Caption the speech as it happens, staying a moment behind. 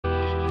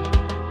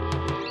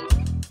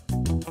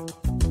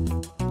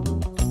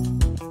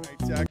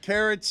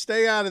Carrot,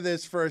 stay out of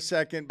this for a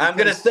second. I'm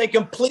going to stay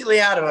completely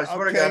out of it. I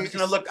swear to God,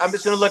 I'm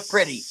just going to look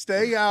pretty.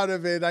 Stay out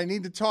of it. I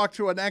need to talk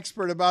to an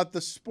expert about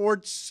the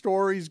sports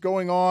stories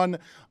going on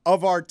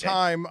of our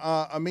time.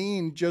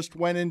 Amin just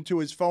went into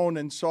his phone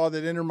and saw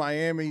that Inter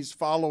Miami's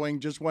following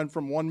just went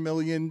from 1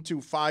 million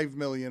to 5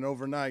 million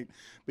overnight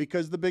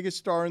because the biggest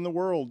star in the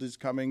world is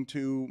coming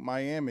to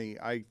Miami.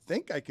 I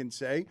think I can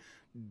say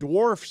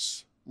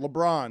dwarfs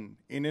LeBron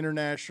in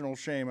international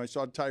shame. I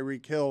saw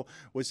Tyreek Hill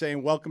was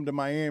saying, "Welcome to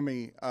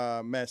Miami,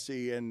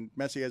 Messi," and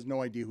Messi has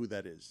no idea who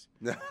that is.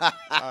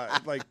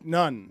 Like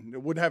none.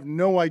 Would have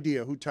no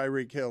idea who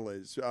Tyreek Hill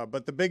is.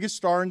 But the biggest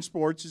star in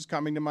sports is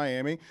coming to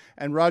Miami.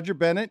 And Roger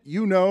Bennett,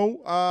 you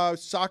know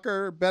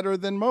soccer better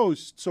than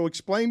most. So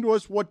explain to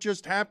us what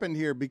just happened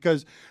here,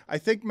 because I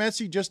think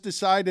Messi just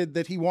decided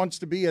that he wants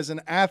to be, as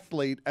an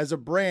athlete, as a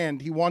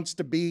brand, he wants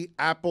to be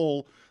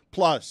Apple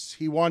Plus.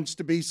 He wants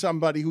to be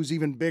somebody who's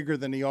even bigger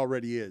than he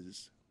already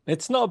is.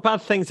 It's not a bad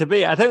thing to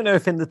be. I don't know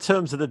if in the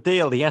terms of the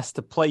deal, he has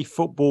to play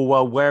football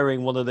while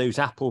wearing one of those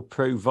Apple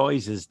Pro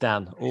visors,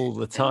 Dan, all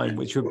the time,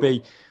 which would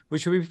be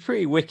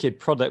pretty wicked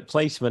product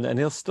placement, and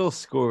he'll still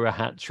score a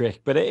hat trick.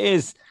 But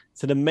it's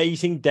an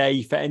amazing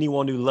day for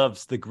anyone who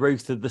loves the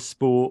growth of the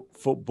sport,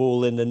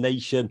 football in the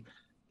nation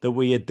that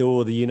we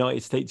adore, the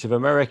United States of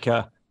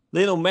America.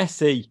 Lionel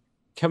Messi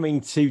coming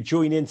to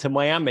join into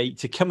Miami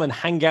to come and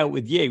hang out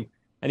with you.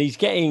 And he's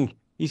getting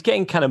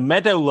kind of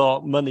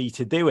Meadowlark money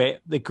to do it.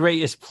 The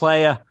greatest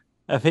player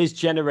of his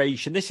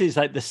generation. This is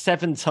like the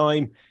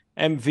 7-time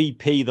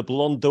MVP, the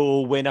Ballon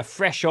d'Or winner,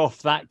 fresh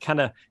off that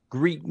kind of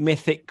Greek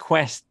mythic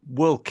quest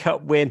World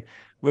Cup win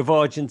with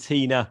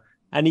Argentina.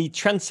 And he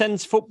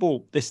transcends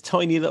football, this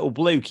tiny little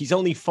bloke. He's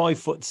only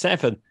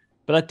 5'7",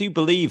 but I do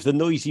believe the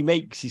noise he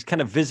makes, he's kind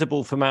of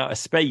visible from outer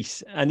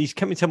space. And he's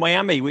coming to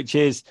Miami, which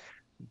is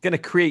going to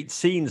create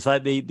scenes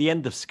like the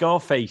end of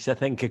Scarface, I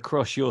think,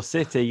 across your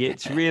city.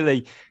 It's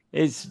really,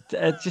 it's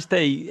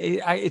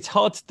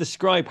hard to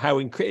describe how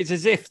it's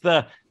as if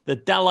the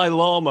Dalai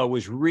Lama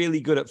was really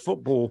good at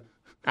football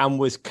and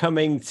was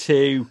coming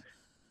to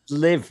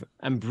live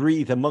and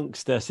breathe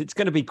amongst us. It's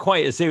going to be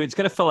quite a zoo. It's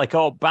going to feel like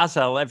Art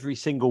Basel every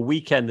single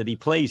weekend that he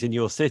plays in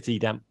your city,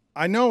 Dan.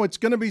 I know it's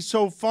going to be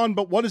so fun,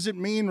 but what does it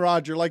mean,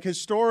 Roger? Like,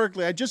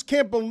 historically, I just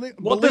can't believe.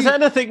 What does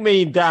anything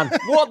mean, Dan?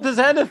 What does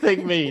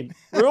anything mean?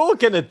 We're all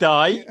going to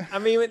die. I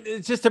mean,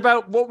 it's just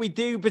about what we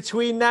do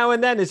between now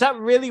and then. Is that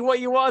really what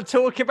you want to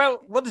talk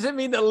about? What does it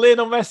mean that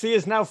Lionel Messi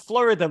is now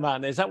Florida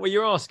man? Is that what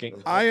you're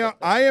asking? I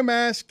am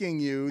asking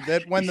you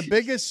that when the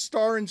biggest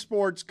star in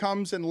sports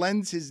comes and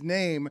lends his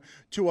name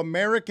to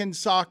American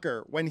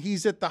soccer, when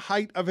he's at the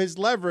height of his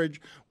leverage,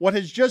 what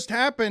has just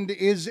happened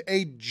is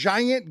a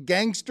giant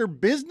gangster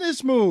business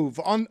move.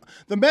 On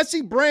the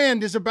Messi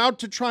brand is about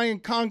to try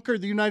and conquer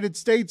the United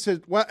States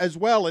as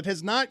well. It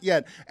has not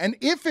yet. And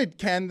if it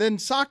can, then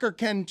soccer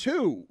can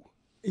too.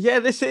 Yeah,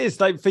 this is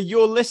like, for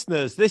your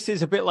listeners, this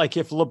is a bit like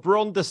if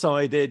LeBron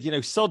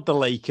decided, sod the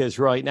Lakers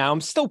right now.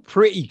 I'm still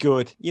pretty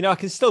good. I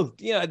can still,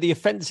 at the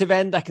offensive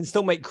end, I can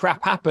still make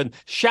crap happen.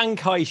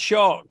 Shanghai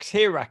Sharks,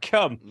 here I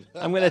come.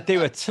 I'm going to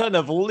do a ton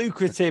of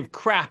lucrative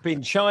crap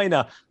in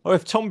China. Or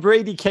if Tom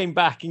Brady came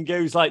back and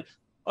goes like,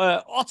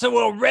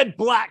 Ottawa Red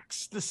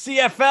Blacks, the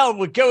CFL,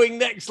 we're going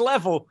next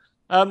level.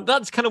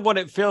 That's kind of what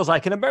it feels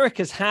like. And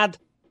America's had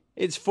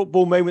its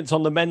football moments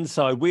on the men's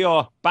side. We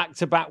are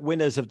back-to-back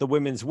winners of the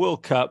Women's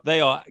World Cup. They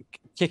are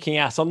kicking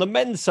ass. On the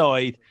men's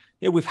side,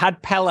 we've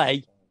had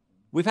Pelé,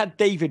 we've had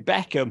David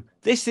Beckham.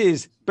 This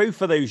is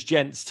both of those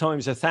gents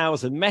times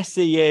 1,000.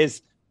 Messi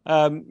is,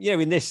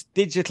 in this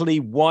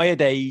digitally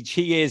wired age,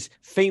 he is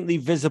faintly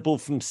visible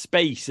from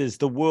space as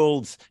the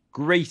world's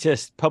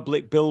greatest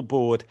public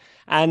billboard.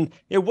 And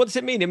what does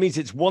it mean? It means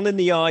it's one in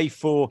the eye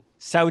for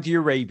Saudi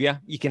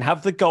Arabia. You can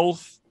have the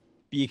golf,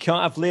 but you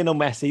can't have Lionel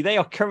Messi. They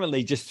are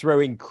currently just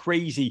throwing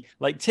crazy,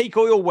 like, take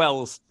oil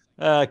wells,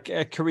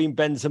 Karim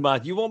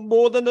Benzema. You want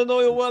more than an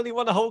oil well? You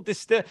want to hold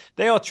this?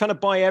 They are trying to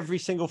buy every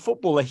single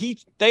footballer.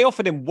 They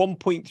offered him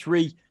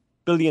 $1.3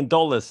 billion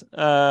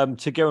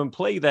to go and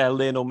play there,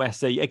 Lionel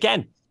Messi.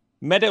 Again,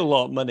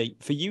 Meadowlark money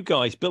for you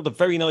guys. Build a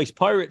very nice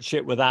pirate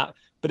ship with that.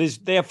 But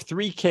they have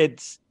 3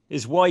 kids.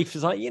 His wife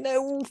is like,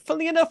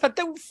 funny enough, I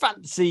don't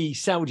fancy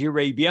Saudi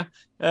Arabia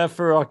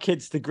for our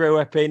kids to grow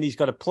up in. He's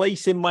got a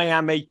place in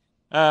Miami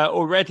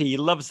already. He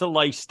loves the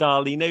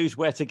lifestyle. He knows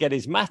where to get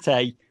his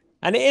mate.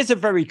 And it is a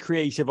very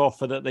creative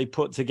offer that they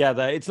put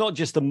together. It's not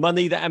just the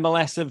money that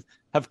MLS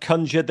have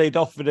conjured. They'd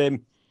offered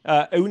him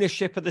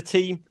ownership of the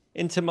team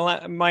into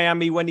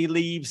Miami when he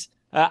leaves.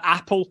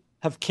 Apple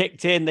have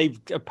kicked in.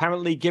 They've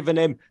apparently given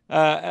him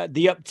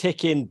the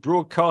uptick in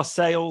broadcast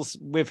sales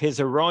with his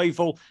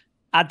arrival.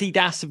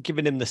 Adidas have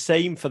given him the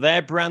same for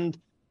their brand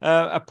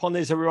upon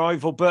his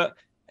arrival. But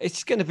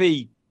it's going to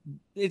be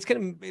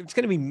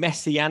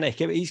messianic.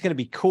 He's going to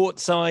be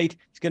courtside.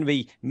 It's going to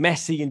be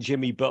Messi and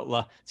Jimmy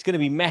Butler. It's going to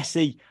be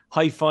Messi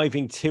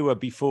high-fiving Tua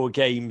before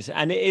games.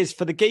 And it is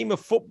for the game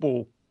of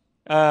football,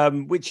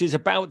 which is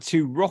about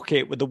to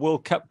rocket with the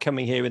World Cup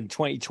coming here in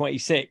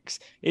 2026.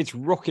 It's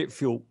rocket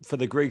fuel for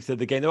the growth of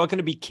the game. There are going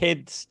to be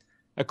kids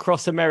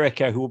across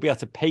America who will be able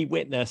to pay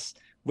witness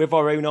with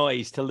our own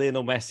eyes to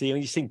Lionel Messi. And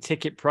you're seeing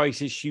ticket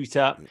prices shoot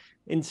up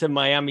into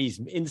Miami's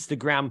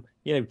Instagram,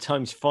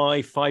 times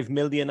 5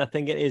 million, I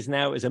think it is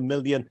now. It was 1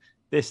 million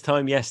this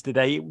time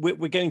yesterday.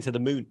 We're going to the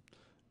moon.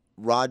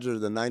 Roger,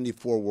 the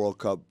 94 World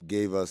Cup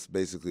gave us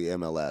basically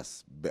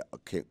MLS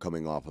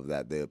coming off of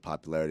that, the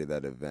popularity of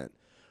that event.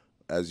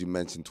 As you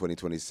mentioned,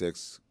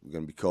 2026, we're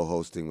going to be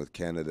co-hosting with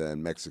Canada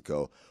and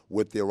Mexico.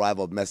 With the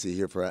arrival of Messi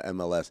here for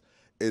MLS,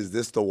 is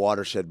this the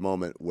watershed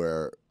moment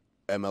where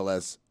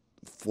MLS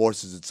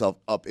forces itself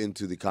up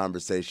into the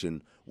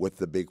conversation with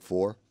the Big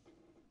Four?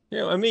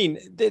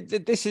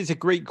 This is a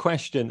great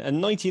question.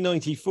 And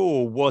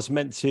 1994 was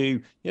meant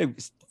to,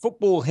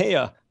 football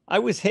here. I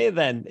was here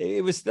then.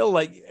 It was still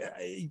like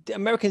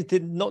Americans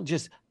did not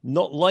just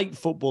not like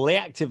football; they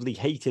actively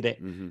hated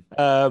it.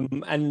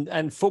 Mm-hmm.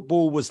 And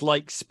football was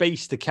like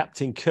space to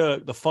Captain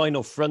Kirk, the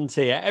final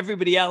frontier.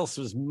 Everybody else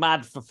was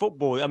mad for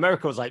football.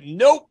 America was like,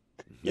 nope.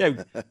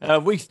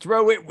 We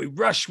throw it, we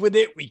rush with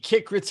it, we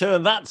kick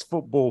return. That's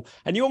football.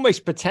 And you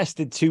almost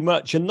protested too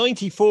much. And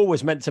 94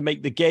 was meant to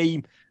make the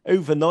game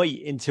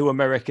overnight into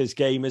America's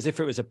game, as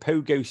if it was a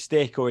pogo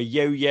stick or a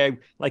yo-yo,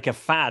 like a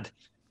fad.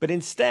 But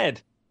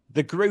instead,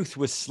 the growth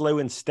was slow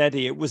and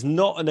steady. It was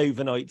not an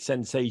overnight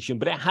sensation,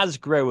 but it has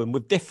grown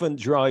with different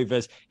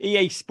drivers.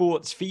 EA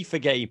Sports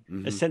FIFA game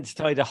has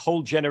sensitized a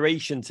whole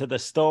generation to the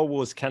Star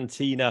Wars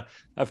cantina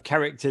of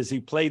characters who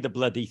play the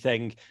bloody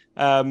thing.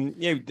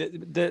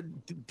 The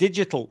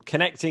digital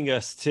connecting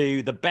us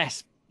to the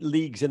best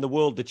leagues in the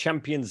world, the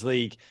Champions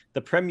League,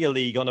 the Premier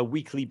League on a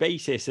weekly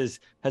basis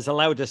has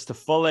allowed us to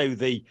follow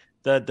the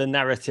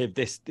narrative,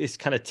 this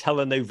kind of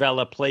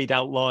telenovela played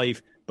out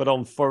live, but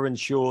on foreign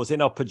shores,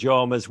 in our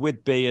pajamas,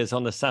 with beers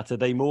on a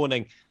Saturday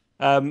morning.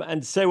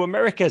 And so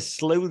America's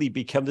slowly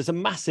become, there's a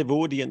massive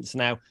audience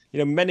now.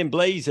 Men in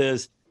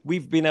Blazers,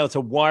 we've been able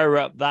to wire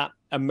up that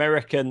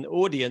American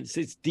audience.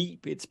 It's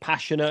deep, it's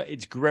passionate,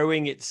 it's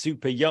growing, it's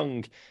super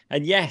young.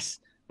 And yes,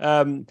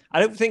 I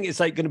don't think it's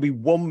like going to be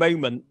one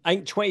moment. I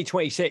think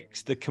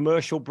 2026, the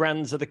commercial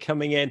brands that are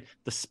coming in,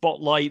 the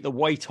spotlight, the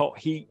white hot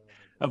heat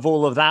of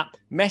all of that.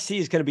 Messi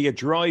is going to be a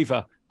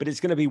driver, but it's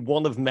going to be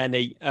one of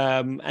many.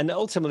 And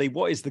ultimately,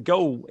 what is the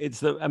goal?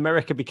 It's that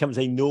America becomes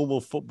a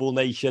normal football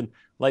nation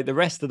like the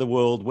rest of the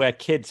world, where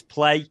kids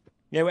play.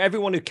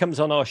 Everyone who comes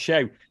on our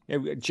show,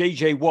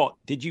 JJ Watt,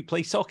 did you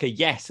play soccer?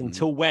 Yes.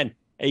 Until when?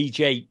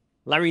 Age 8.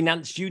 Larry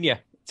Nance Jr.,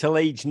 till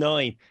age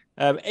 9.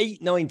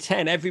 8, 9,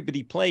 10,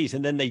 everybody plays,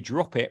 and then they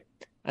drop it.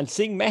 And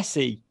seeing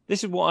Messi,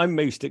 this is what I'm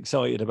most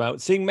excited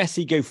about. Seeing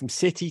Messi go from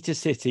city to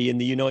city in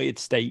the United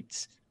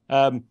States.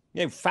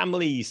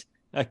 Families,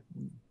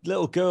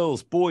 little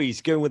girls,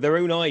 boys going with their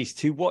own eyes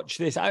to watch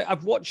this.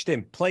 I've watched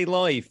him play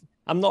live.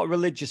 I'm not a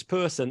religious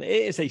person. It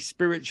is a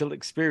spiritual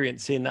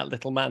experience seeing that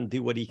little man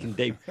do what he can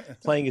do,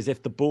 playing as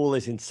if the ball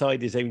is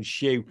inside his own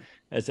shoe,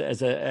 as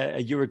a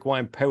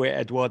Uruguayan poet,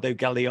 Eduardo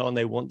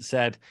Galeano, once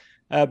said.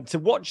 To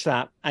watch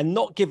that and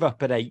not give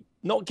up at 8,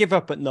 not give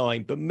up at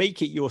 9, but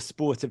make it your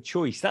sport of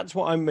choice. That's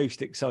what I'm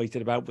most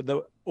excited about.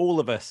 But all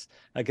of us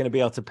are going to be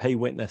able to pay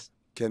witness.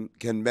 Can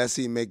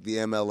Messi make the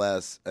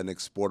MLS an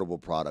exportable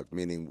product?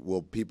 Meaning,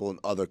 will people in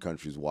other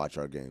countries watch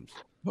our games?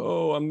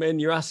 Oh,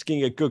 you're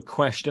asking a good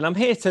question. I'm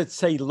here to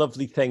say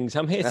lovely things.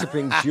 I'm here to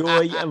bring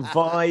joy and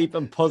vibe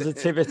and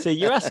positivity.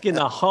 You're asking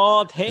the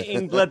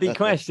hard-hitting bloody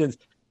questions.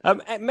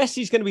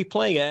 Messi's going to be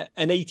playing at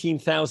an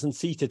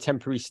 18,000-seater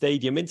temporary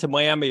stadium. Inter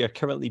Miami are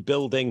currently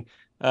building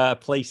a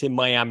place in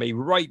Miami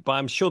right by.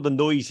 I'm sure the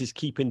noise is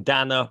keeping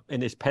Dan up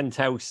in his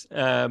penthouse.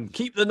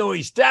 Keep the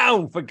noise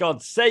down, for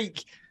God's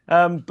sake.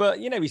 But,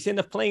 he's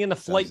playing in a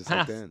flight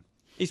path.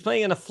 He's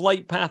playing in a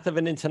flight path of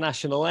an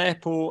international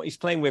airport. He's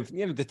playing with,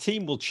 the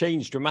team will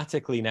change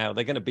dramatically now.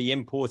 They're going to be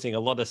importing a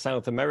lot of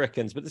South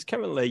Americans. But there's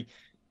currently,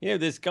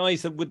 there's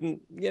guys that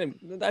wouldn't,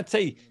 I'd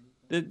say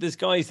there's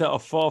guys that are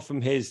far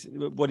from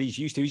what he's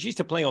used to. He's used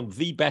to playing on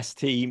the best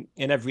team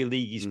in every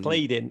league he's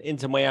played in.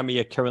 Inter Miami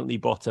are currently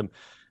bottom.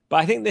 But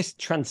I think this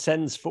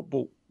transcends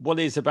football. What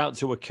is about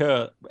to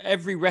occur,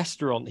 every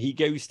restaurant he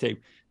goes to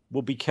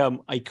will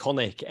become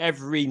iconic.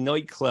 Every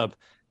nightclub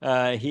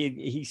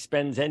he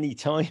spends any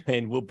time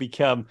in will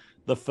become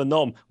the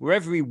phenom.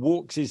 Wherever he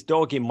walks his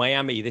dog in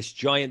Miami, this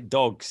giant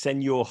dog,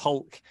 Senor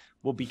Hulk,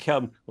 will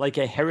become like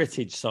a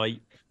heritage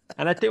site.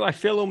 And I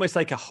feel almost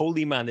like a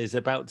holy man is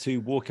about to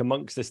walk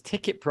amongst us.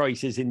 Ticket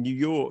prices in New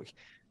York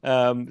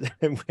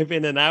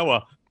within an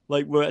hour,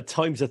 like, were at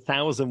times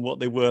 1,000 what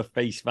they were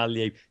face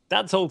value.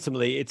 That's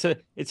ultimately,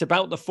 it's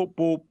about the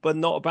football, but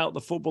not about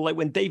the football. Like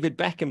when David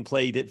Beckham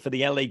played it for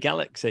the LA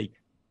Galaxy,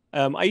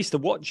 I used to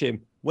watch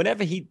him.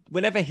 Whenever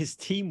his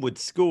team would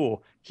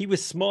score, he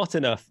was smart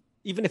enough,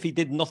 even if he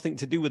did nothing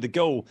to do with the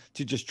goal,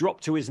 to just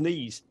drop to his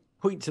knees,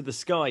 point to the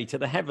sky, to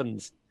the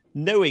heavens,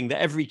 knowing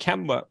that every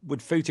camera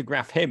would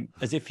photograph him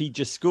as if he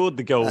just scored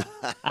the goal.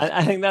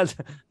 I think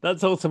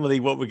that's ultimately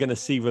what we're going to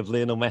see with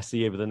Lionel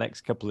Messi over the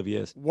next couple of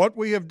years. What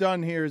we have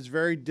done here is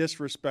very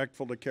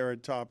disrespectful to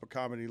Carrot Top, a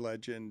comedy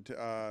legend.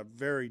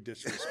 Very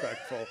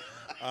disrespectful.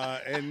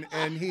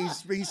 And he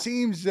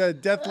seems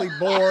deathly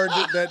bored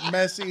that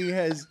Messi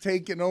has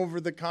taken over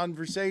the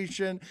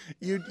conversation.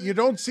 You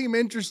don't seem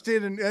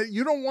interested in.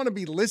 You don't want to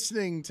be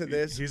listening to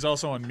this. He's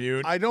also on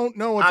mute. I don't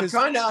know if I'm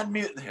trying to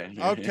unmute.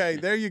 Okay,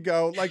 there you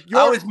go. Like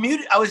I was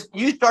muted.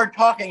 You start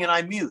talking and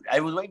I mute. I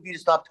was waiting for you to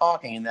stop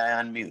talking and then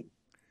I unmute.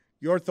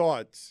 Your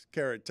thoughts,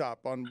 Carrot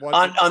Top, on what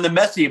on the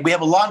Messi. We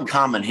have a lot in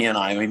common, he and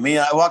I.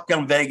 I walk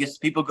down Vegas.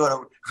 People go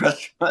to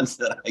restaurants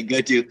that I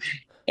go to,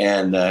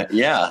 and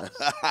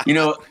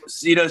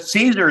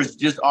Caesars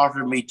just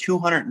offered me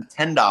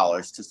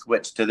 $210 to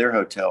switch to their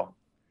hotel.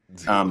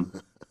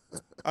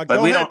 But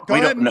go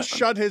ahead and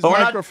shut his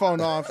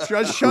microphone off.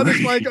 Just shut his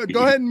microphone.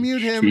 Go ahead and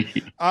mute him.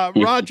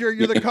 Roger,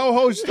 you're the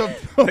co-host of.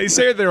 They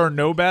say there are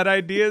no bad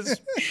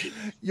ideas.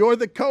 You're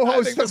the co-host.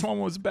 I think this one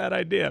was a bad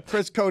idea.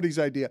 Chris Cody's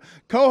idea.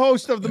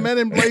 Co-host of the Men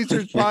in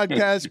Blazers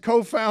podcast,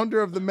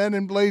 co-founder of the Men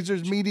in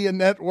Blazers Media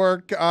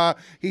Network.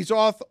 He's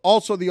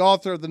also the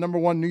author of the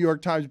 #1 New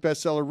York Times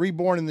bestseller,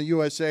 Reborn in the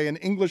USA, An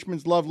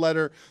Englishman's Love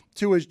Letter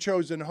to His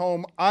Chosen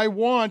Home.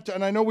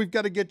 And I know we've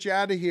got to get you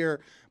out of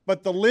here,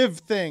 but the live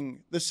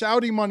thing, the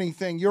Saudi money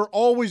thing, you're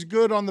always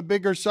good on the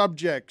bigger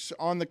subjects,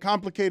 on the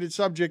complicated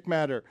subject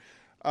matter.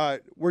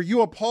 Were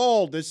you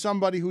appalled as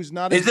somebody who's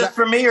not? Is this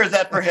for me or is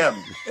that for him?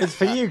 It's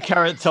for you,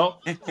 Carrot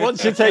Top.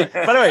 What's your take?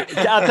 By the way,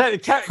 I'll tell you,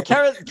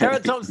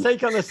 Carrot Top's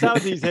take on the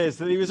Saudis is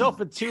that he was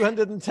offered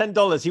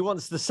 $210. He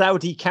wants the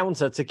Saudi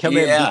counter to come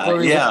in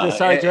before he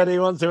decides whether he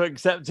wants to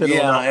accept it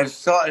or not.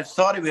 If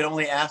Saudi would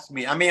only ask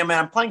me.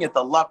 I'm playing at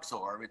the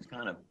Luxor. It's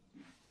kind of,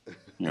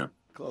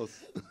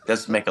 Close.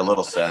 Does make a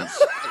little sense.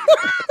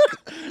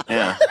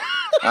 Yeah.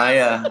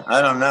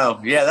 I don't know.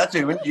 Yeah,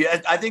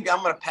 I think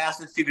I'm gonna pass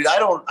this to you because I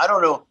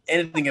don't know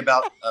anything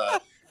about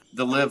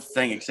the live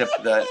thing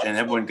except that, and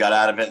everyone got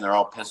out of it and they're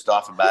all pissed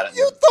off about it.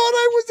 You thought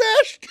I was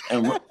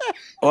asking.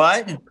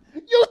 What?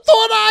 You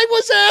thought I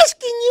was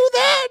asking you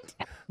that?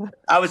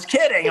 I was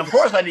kidding. Of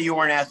course I knew you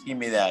weren't asking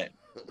me that.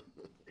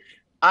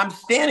 I'm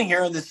standing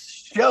here on this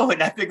show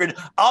and I figured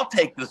I'll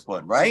take this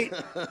one, right?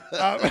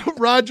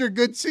 Roger,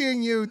 good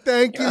seeing you.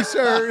 Thank you,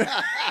 sir.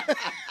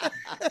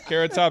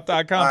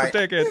 CarrotTop.com for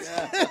tickets.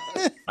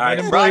 All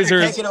right,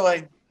 Blazers. Take it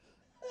away.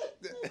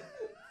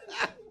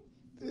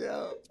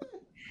 Yeah.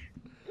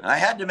 I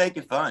had to make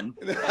it fun.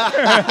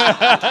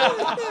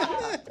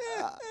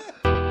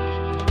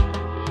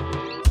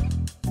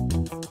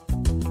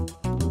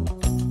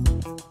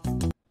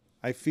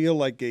 I feel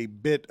like a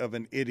bit of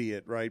an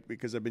idiot, right?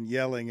 Because I've been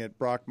yelling at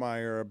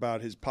Brockmire about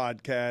his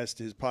podcast.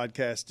 His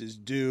podcast is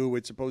due.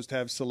 It's supposed to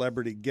have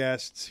celebrity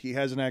guests. He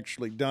hasn't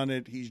actually done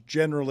it. He's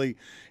generally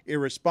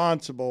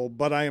irresponsible,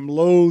 but I am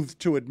loath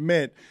to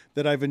admit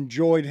that I've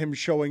enjoyed him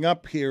showing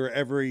up here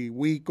every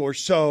week or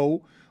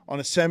so on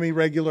a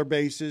semi-regular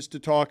basis to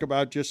talk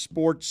about just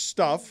sports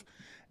stuff.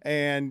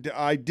 And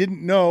I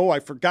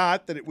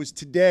forgot that it was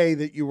today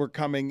that you were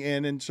coming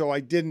in, and so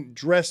I didn't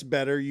dress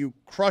better. You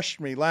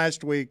crushed me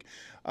last week.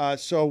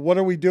 So what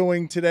are we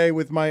doing today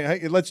with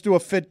let's do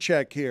a fit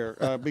check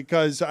here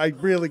because I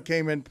really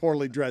came in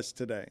poorly dressed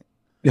today.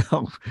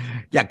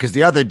 Yeah, because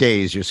the other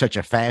days you're such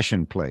a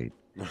fashion plate.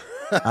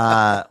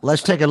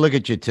 Let's take a look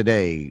at you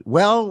today.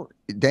 Well,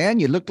 Dan,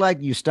 you look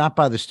like you stopped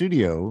by the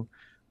studio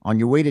on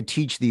your way to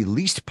teach the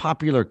least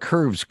popular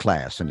curves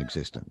class in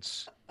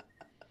existence.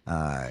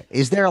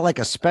 Is there like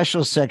a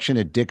special section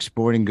at Dick's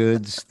Sporting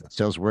Goods that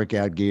sells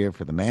workout gear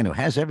for the man who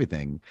has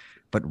everything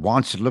but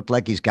wants to look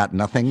like he's got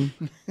nothing?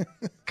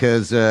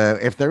 Because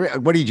if there,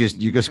 what do you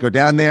just go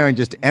down there and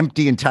just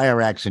empty entire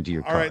racks into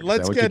your car? All right,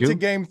 let's get to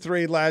Game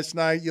 3 last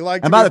night.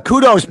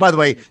 Kudos, by the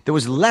way. There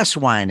was less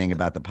whining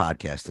about the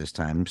podcast this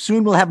time.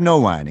 Soon we'll have no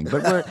whining,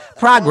 but we're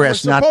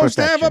progress, not perfection. We're supposed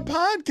to have a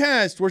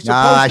podcast.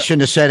 I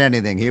shouldn't have said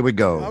anything. Here we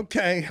go.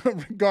 Okay,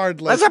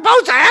 regardless. We're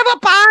supposed to have a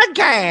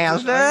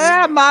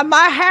podcast.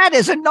 My hat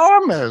is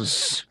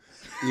enormous.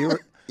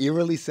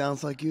 Eerily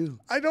sounds like you.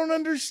 I don't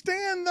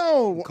understand,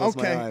 though.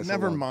 Okay,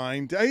 never alone.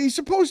 mind. He's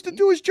supposed to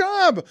do his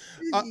job.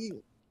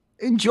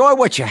 Enjoy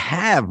what you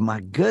have.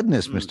 My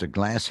goodness, Mr.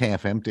 Glass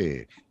half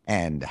empty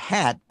and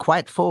hat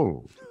quite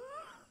full.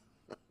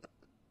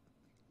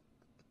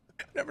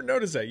 Never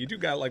noticed that. You do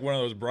got like one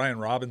of those Brian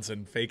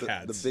Robinson fake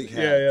hats. The big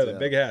hats. Yeah, the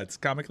big hats.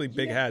 Comically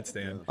big hats,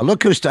 Dan.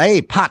 Look who's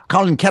pot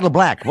calling kettle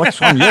black.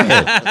 What's on your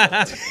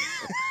head?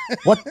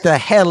 What the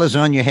hell is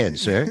on your head,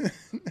 sir?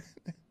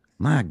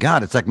 My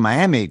God, it's like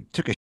Miami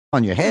took a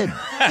on your head.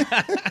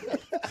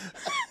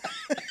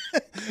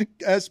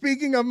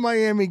 Speaking of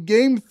Miami,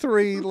 Game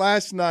 3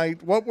 last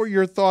night, what were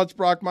your thoughts,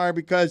 Brockmire?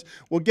 Because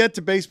we'll get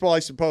to baseball, I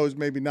suppose,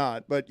 maybe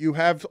not, but you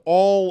have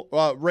all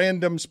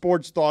random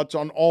sports thoughts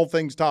on all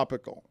things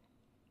topical.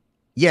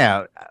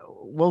 Yeah,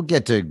 we'll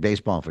get to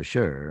baseball for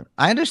sure.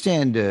 I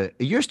understand.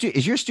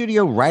 Is your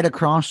studio right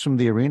across from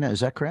the arena? Is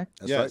that correct?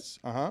 Yes.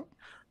 Right.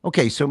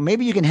 Okay, so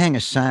maybe you can hang a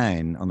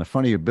sign on the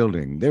front of your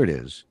building. There it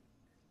is.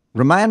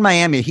 Remind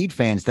Miami Heat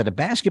fans that a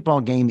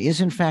basketball game is,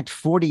 in fact,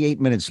 48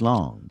 minutes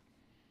long.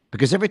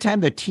 Because every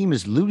time their team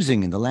is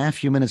losing in the last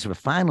few minutes of a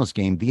finals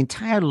game, the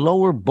entire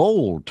lower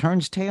bowl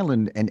turns tail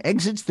and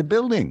exits the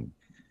building.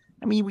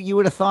 I mean, you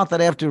would have thought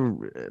that after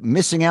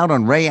missing out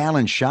on Ray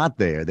Allen's shot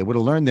there, they would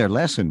have learned their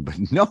lesson.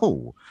 But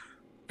no,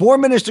 4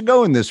 minutes to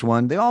go in this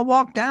one, they all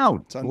walked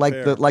out.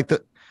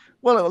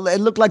 Well, it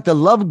looked like the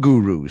Love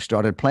Guru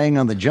started playing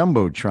on the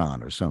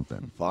Jumbotron or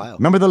something. Wow.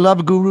 Remember the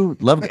Love Guru?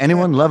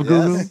 Anyone Love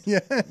Guru?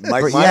 Yeah.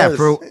 Mike Meyers.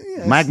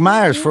 Mike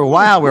Meyers. For a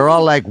while, we were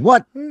all like,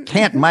 what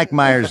can't Mike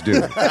Meyers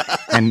do?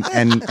 And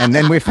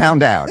then we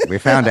found out. We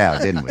found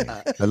out, didn't we?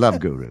 The Love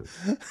Guru.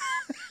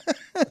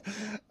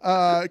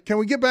 Can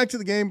we get back to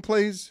the game,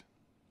 please?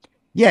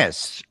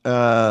 Yes.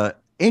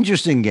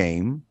 Interesting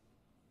game.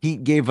 He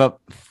gave up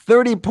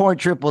 30-point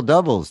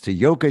triple-doubles to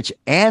Jokic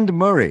and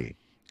Murray.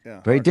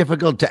 Yeah. Very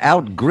difficult to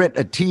out-grit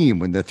a team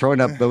when they're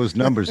throwing up those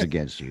numbers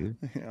against you.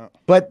 Yeah.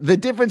 But the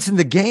difference in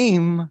the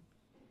game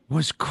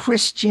was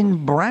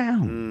Christian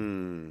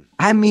Braun.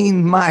 I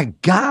mean, my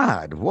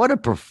God, what a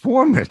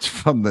performance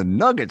from the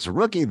Nuggets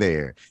rookie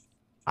there.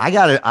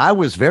 I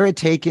was very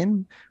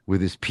taken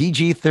with his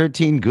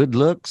PG-13 good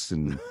looks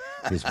and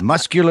his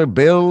muscular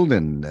build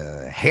and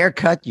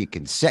haircut you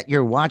can set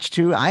your watch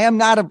to. I'm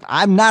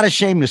not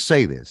ashamed to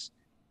say this.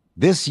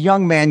 This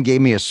young man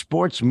gave me a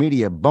sports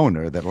media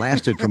boner that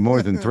lasted for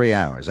more than 3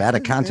 hours. I had to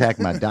contact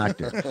my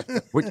doctor.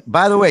 Which,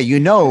 by the way, you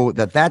know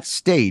that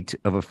state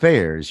of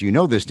affairs, you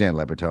know this, Dan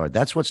Le Batard,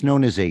 that's what's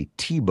known as a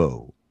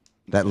TiVo,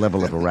 that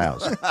level of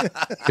arousal.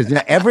 Because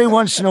every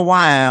once in a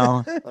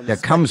while, there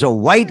comes a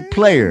white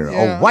player,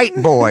 a white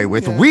boy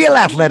with real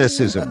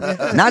athleticism,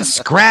 not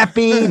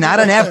scrappy, not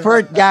an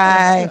effort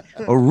guy,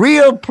 a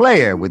real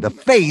player with a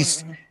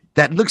face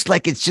that looks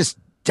like it's just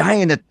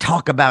dying to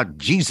talk about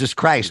Jesus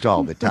Christ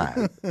all the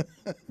time.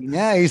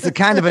 Yeah, he's the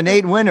kind of a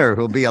Nate Winner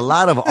who'll be a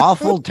lot of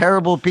awful,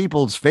 terrible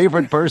people's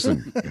favorite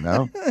person, you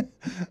know?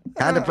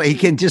 He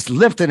can just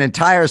lift an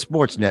entire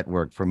sports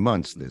network for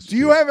months this Do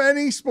you have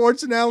any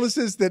sports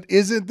analysis that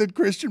isn't that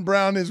Christian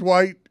Braun is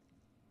white?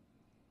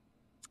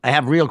 I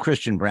have real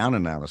Christian Braun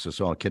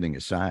analysis, all kidding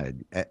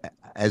aside.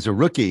 As a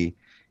rookie,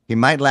 he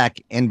might lack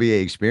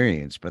NBA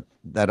experience, but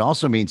that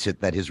also means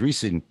that his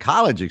recent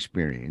college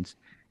experience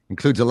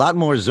includes a lot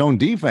more zone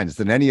defense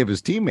than any of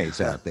his teammates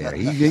out there.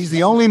 He's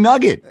the only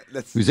Nugget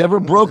who's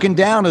ever broken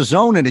down a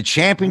zone in a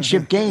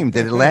championship game.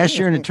 Did it last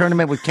year in a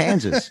tournament with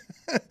Kansas.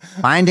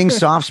 Finding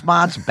soft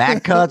spots,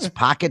 back cuts,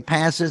 pocket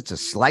passes to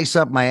slice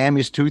up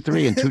Miami's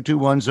 2-3 and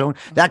 2-2-1 zone.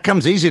 That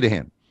comes easy to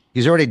him.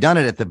 He's already done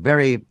it at the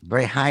very,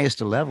 very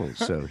highest of levels,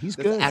 so he's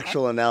good.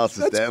 Actual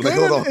analysis, Dan.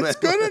 It's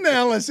good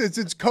analysis.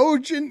 It's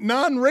cogent,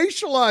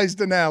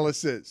 non-racialized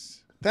analysis.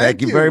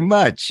 Thank you very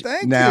much.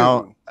 Thank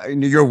you.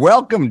 You're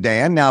welcome,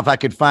 Dan. Now, if I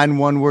could find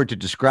one word to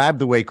describe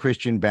the way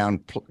Christian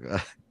Braun,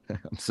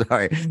 I'm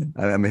sorry,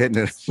 I'm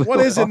hitting it. What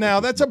is it now?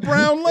 That's a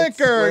brown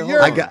liquor.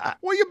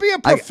 Will you be a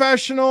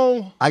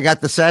professional? I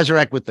got the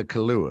Sazerac with the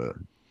Kahlua.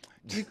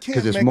 You can't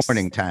because it's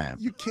morning time.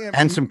 You can't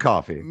and some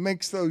coffee.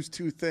 Mix those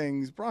two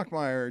things,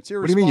 Brockmire. It's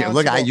irresponsible. What do you mean?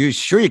 Look, you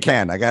sure you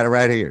can. I got it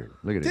right here.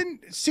 Look at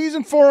it.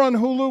 Season 4 on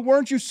Hulu?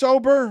 Weren't you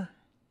sober?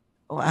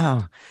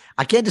 Wow.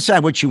 I can't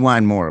decide what you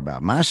whine more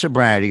about. My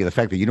sobriety or the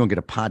fact that you don't get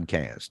a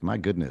podcast. My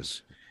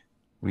goodness.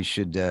 We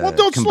should well,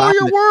 don't slow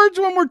your words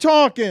when we're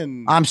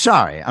talking. I'm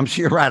sorry. I'm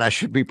sure you're right. I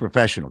should be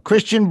professional.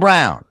 Christian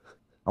Braun.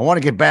 I want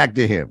to get back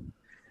to him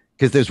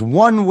because there's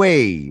one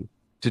way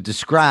to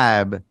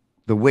describe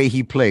the way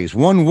he plays.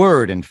 One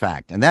word, in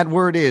fact, and that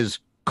word is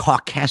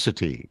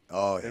caucasity.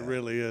 Oh, it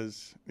really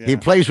is. Yeah. He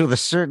plays with a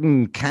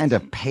certain kind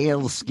of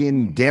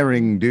pale-skinned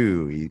daring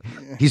do.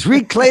 He's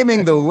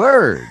reclaiming the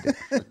word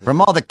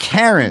from all the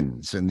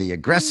Karens and the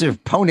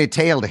aggressive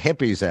ponytailed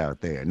hippies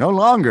out there. No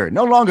longer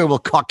will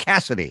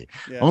caucasity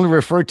only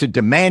refer to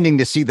demanding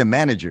to see the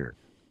manager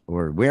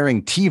or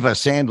wearing Teva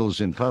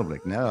sandals in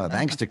public. No,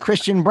 thanks to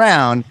Christian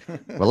Braun,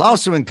 will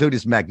also include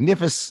his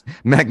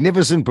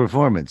magnificent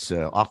performance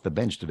off the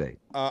bench today.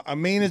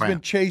 Amin has been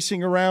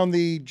chasing around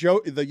the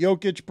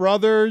Jokic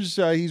brothers.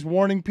 He's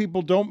warning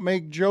people don't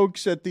make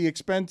jokes at the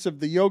expense of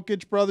the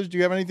Jokic brothers. Do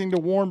you have anything to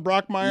warn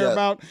Brockmire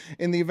about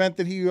in the event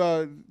that he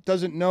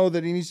doesn't know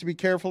that he needs to be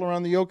careful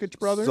around the Jokic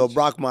brothers? So,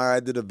 Brockmire, I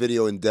did a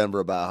video in Denver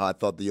about how I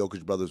thought the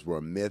Jokic brothers were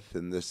a myth,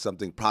 and there's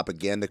something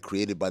propaganda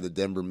created by the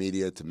Denver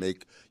media to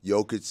make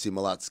Jokic seem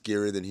a lot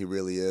scarier than he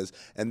really is.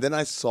 And then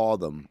I saw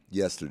them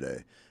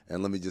yesterday.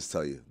 And let me just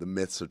tell you, the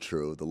myths are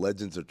true. The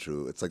legends are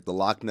true. It's like the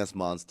Loch Ness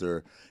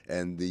Monster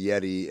and the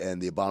Yeti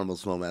and the Abominable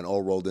Snowman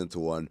all rolled into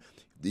one.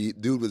 The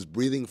dude was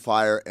breathing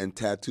fire and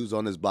tattoos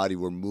on his body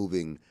were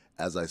moving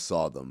as I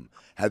saw them.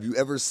 Have you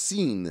ever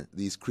seen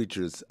these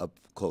creatures up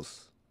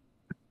close?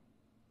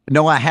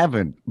 No, I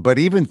haven't. But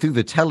even through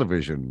the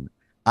television,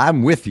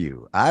 I'm with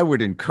you. I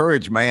would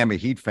encourage Miami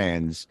Heat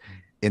fans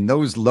in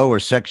those lower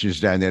sections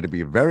down there to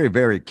be very,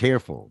 very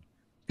careful.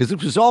 Because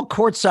it was all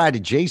courtside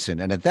adjacent.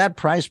 And at that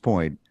price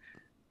point,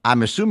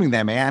 I'm assuming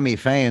that Miami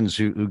fans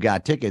who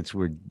got tickets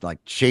were like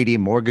shady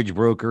mortgage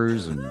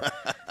brokers and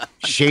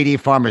shady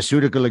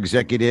pharmaceutical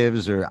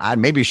executives or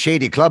maybe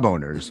shady club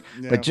owners,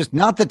 but just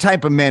not the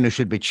type of men who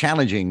should be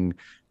challenging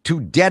two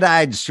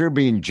dead-eyed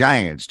Serbian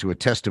giants to a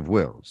test of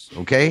wills,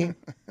 okay?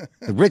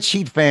 The rich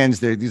Heat fans,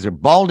 these are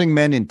balding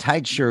men in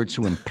tight shirts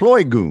who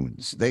employ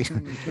goons. They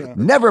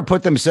never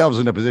put themselves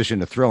in a position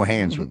to throw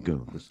hands with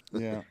goons.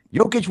 Yeah.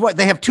 Jokic, what?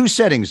 They have two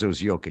settings,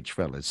 those Jokic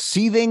fellas,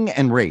 seething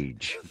and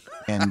rage.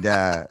 And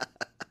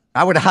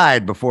I would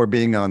hide before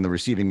being on the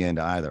receiving end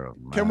of either of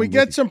them. Can we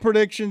get some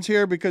predictions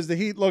here? Because the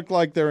Heat look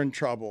like they're in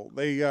trouble.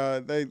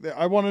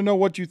 I want to know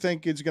what you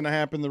think is going to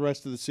happen the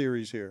rest of the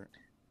series here.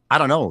 I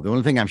don't know. The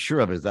only thing I'm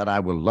sure of is that I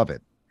will love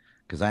it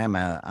because I'm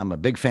a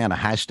big fan of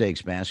high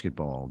stakes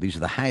basketball. These are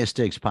the highest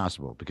stakes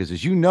possible because,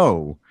 as you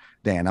know,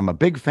 Dan, I'm a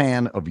big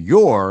fan of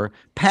your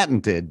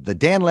patented, the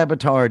Dan Le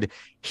Batard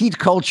Heat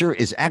culture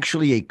is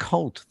actually a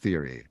cult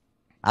theory.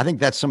 I think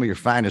that's some of your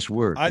finest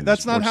work.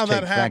 That's not how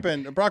that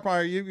happened.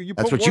 Brockmire, you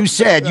that's what you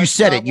said. You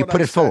said it. You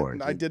put it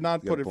forward. I did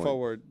not put it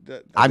forward.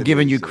 I'm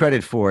giving you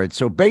credit for it.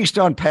 So based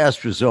on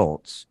past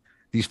results,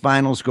 these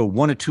finals go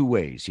one of two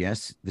ways.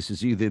 Yes, this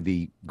is either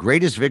the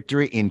greatest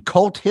victory in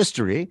cult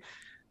history,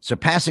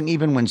 surpassing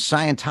even when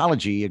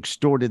Scientology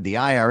extorted the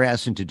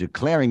IRS into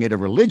declaring it a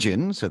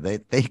religion so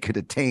that they could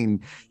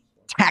attain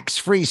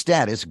tax-free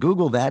status.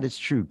 Google that. It's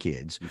true,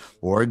 kids.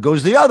 Or it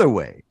goes the other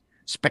way.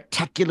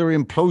 Spectacular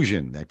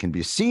implosion that can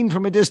be seen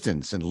from a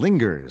distance and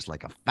lingers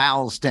like a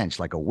foul stench,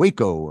 like a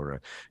Waco or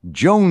a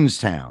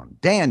Jonestown.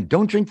 Dan,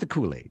 don't drink the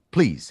Kool-Aid.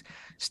 Please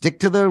stick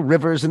to the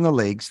rivers and the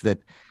lakes that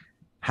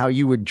how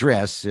you would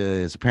dress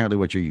is apparently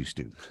what you're used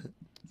to.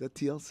 Is that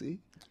TLC?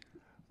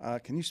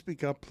 Can you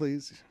speak up,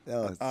 please?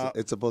 No,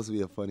 it's supposed to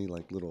be a funny,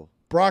 little...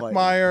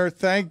 Brockmire,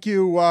 thank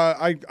you.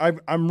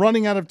 I'm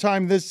running out of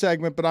time this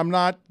segment, but I'm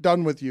not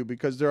done with you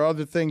because there are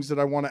other things that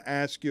I want to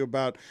ask you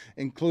about,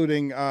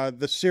 including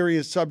the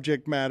serious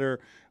subject matter.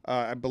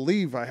 I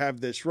believe I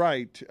have this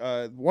right.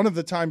 One of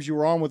the times you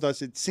were on with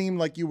us, it seemed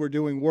like you were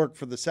doing work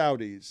for the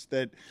Saudis,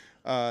 that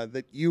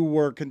you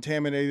were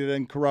contaminated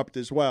and corrupt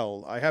as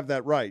well. I have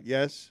that right,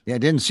 yes? Yeah, it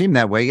didn't seem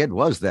that way. It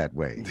was that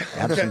way.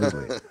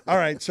 Absolutely. All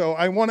right, so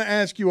I want to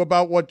ask you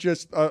about what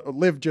just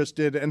Liv just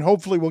did, and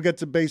hopefully we'll get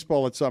to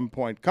baseball at some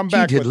point. Come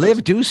back with us. Did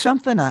Liv do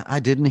something? I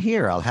didn't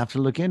hear. I'll have to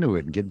look into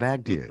it and get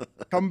back to you.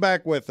 Come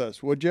back with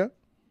us, would you?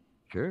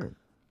 Sure.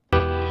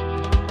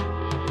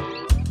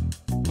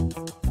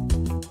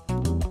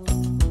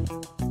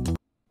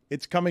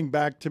 It's coming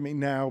back to me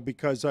now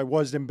because I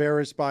was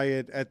embarrassed by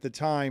it at the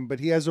time, but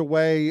he has a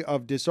way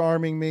of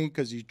disarming me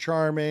because he's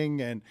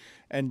charming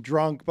and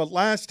drunk. But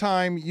last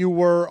time you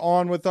were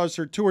on with us,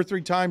 or 2 or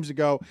 3 times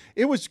ago,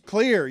 it was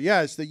clear,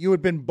 yes, that you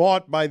had been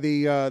bought by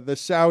the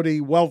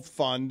Saudi wealth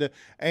fund,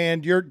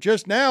 and you're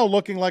just now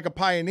looking like a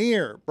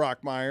pioneer,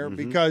 Brockmire,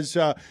 because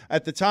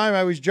at the time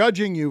I was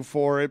judging you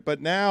for it, but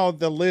now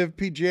the Liv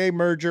PGA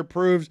merger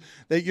proves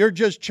that you're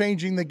just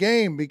changing the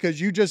game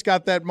because you just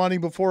got that money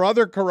before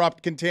other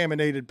corrupt,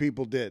 contaminated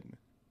people did.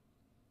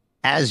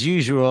 As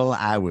usual,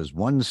 I was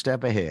one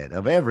step ahead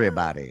of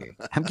everybody.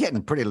 I'm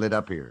getting pretty lit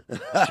up here.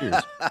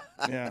 Cheers.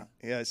 Yeah.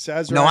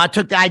 Sazerac. No,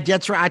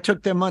 that's right. I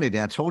took their money,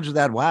 Dan. I told you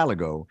that a while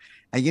ago.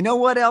 And you know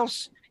what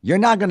else? You're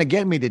not going to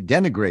get me to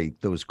denigrate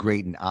those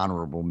great and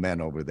honorable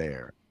men over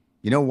there.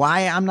 You know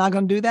why I'm not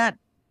going to do that,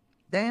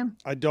 Dan?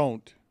 I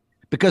don't.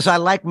 Because I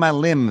like my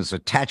limbs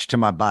attached to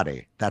my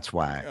body. That's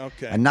why.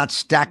 Okay. And not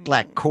stacked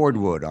like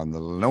cordwood on the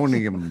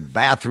linoleum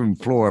bathroom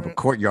floor of a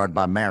courtyard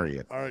by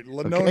Marriott. All right.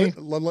 Linoleum.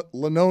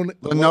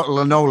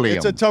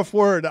 It's a tough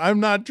word. I'm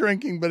not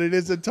drinking, but it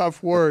is a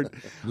tough word.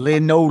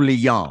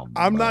 Linoleum.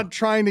 I'm not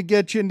trying to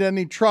get you into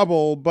any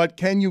trouble, but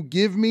can you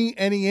give me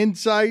any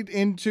insight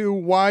into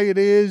why it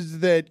is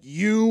that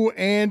you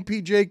and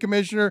PGA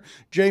Commissioner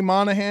Jay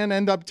Monahan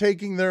end up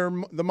taking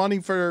the money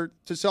to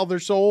sell their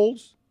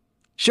souls?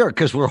 Sure,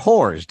 because we're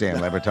whores, Dan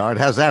Le Batard.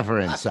 How's that for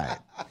insight?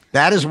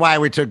 That is why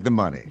we took the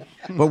money.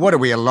 But what are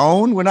we,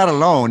 alone? We're not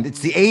alone. It's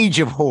the age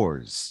of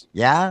whores,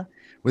 yeah?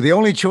 Where the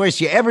only choice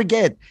you ever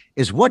get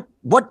is what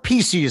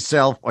piece of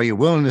yourself are you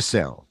willing to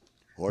sell?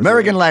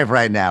 American life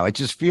right now, it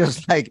just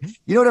feels like,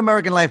 you know what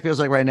American life feels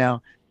like right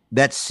now?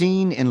 That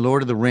scene in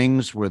Lord of the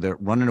Rings where they're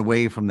running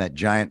away from that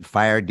giant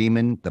fire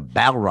demon, the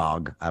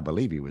Balrog, I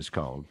believe he was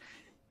called.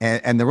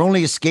 And their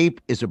only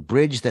escape is a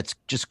bridge that's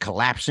just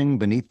collapsing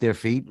beneath their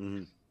feet.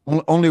 Mm-hmm.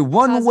 Only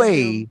one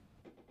way.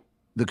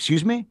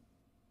 Excuse me?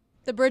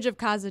 The Bridge of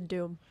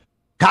Khazad-dûm.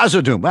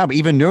 Khazad-dûm. Wow,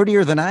 even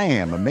nerdier than I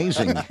am.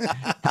 Amazing.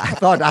 I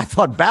thought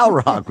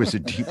Balrog was a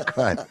deep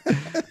cut.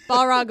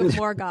 Balrog of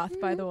Morgoth,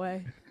 by the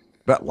way.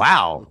 But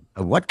wow,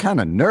 what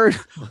kind of nerd?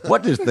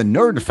 What is the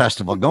nerd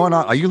festival going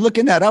on? Are you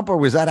looking that up, or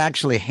was that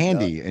actually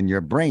handy in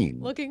your brain?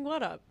 Looking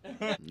what up?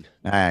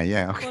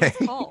 Yeah, okay. What it's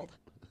called.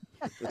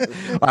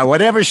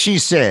 Whatever she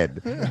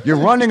said, you're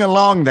running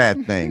along that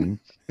thing.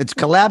 It's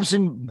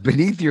collapsing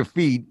beneath your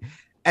feet.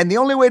 And the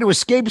only way to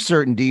escape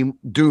certain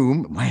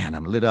doom, man,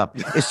 I'm lit up,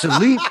 is to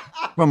leap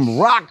from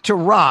rock to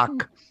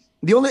rock.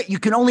 You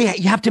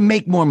have to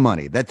make more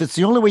money. That's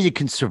the only way you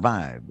can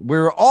survive.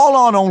 We're all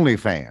on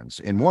OnlyFans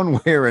in one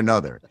way or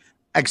another,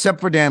 except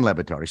for Dan Le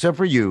Batard, except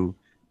for you,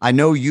 I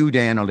know you,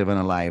 Dan, are living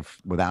a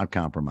life without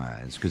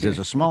compromise because as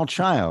a small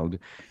child,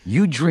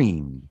 you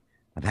dreamed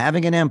of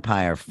having an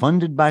empire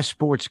funded by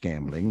sports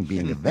gambling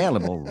being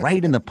available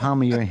right in the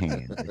palm of your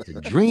hand. It's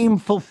a dream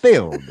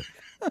fulfilled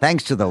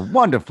thanks to the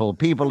wonderful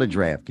people at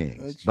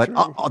DraftKings. But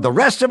the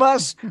rest of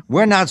us,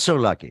 we're not so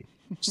lucky.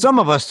 Some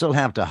of us still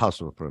have to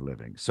hustle for a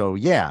living. So,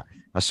 yeah,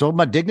 I sold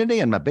my dignity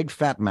and my big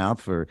fat mouth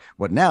for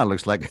what now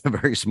looks like a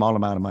very small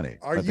amount of money.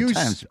 Are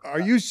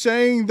you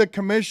saying the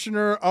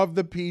commissioner of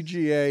the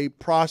PGA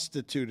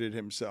prostituted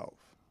himself?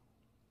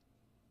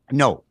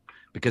 No,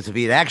 because if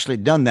he had actually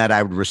done that,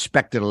 I would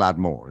respect it a lot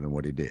more than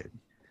what he did.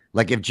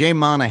 Like if Jay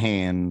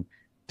Monahan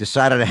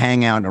decided to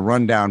hang out in a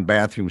rundown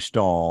bathroom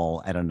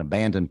stall at an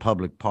abandoned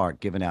public park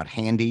giving out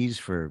handies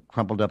for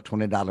crumpled up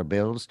 $20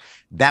 bills,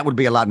 that would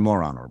be a lot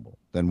more honorable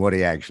than what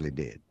he actually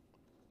did.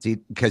 See,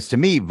 because to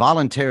me,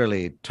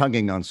 voluntarily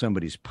tugging on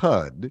somebody's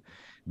pud,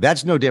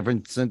 that's no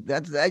different.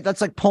 That's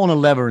like pulling a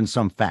lever in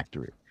some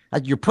factory.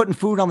 Like you're putting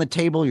food on the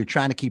table, you're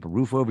trying to keep a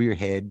roof over your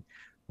head.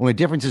 Only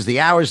difference is the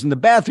hours in the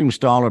bathroom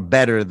stall are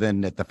better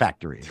than at the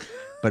factory.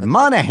 But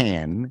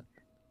Monahan,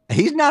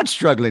 he's not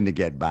struggling to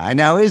get by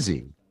now, is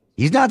he?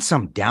 He's not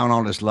some down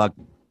on his luck,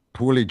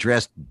 poorly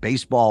dressed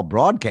baseball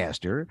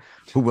broadcaster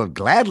who will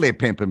gladly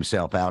pimp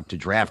himself out to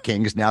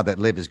DraftKings now that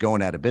Liv is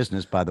going out of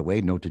business. By the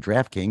way, note to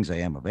DraftKings, I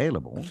am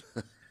available.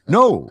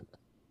 No,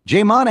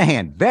 Jay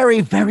Monahan,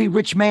 very, very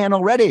rich man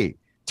already.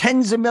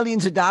 Tens of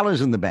millions of dollars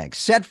in the bank,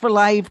 set for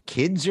life.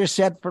 Kids are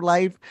set for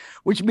life,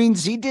 which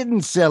means he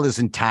didn't sell his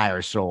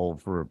entire soul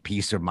for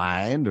peace of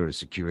mind or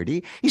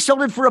security. He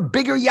sold it for a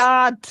bigger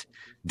yacht,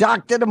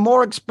 docked at a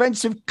more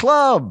expensive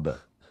club.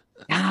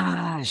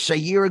 Gosh, a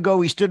year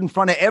ago, he stood in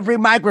front of every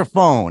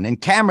microphone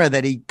and camera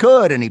that he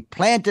could, and he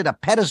planted a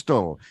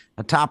pedestal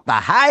atop the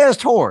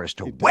highest horse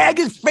to wag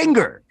his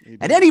finger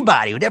at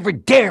anybody who'd ever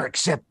dare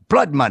accept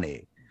blood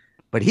money.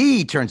 But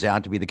he turns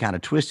out to be the kind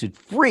of twisted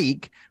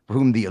freak for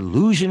whom the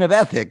illusion of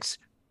ethics,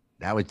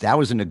 that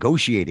was a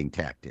negotiating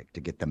tactic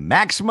to get the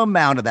maximum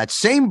amount of that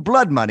same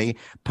blood money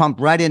pumped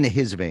right into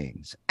his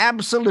veins.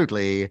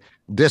 Absolutely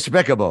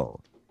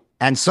despicable.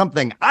 And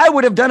something I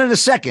would have done in a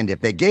second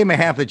if they gave me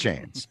half the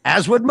chance,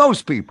 as would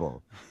most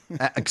people,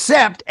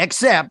 except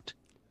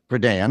for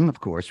Dan,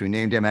 of course, we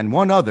named him, and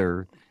one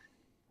other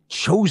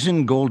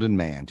chosen golden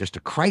man, just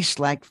a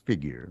Christ-like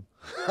figure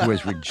who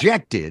has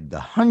rejected the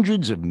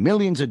hundreds of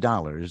millions of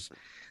dollars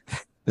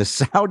the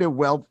Saudi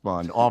Wealth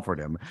Fund offered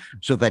him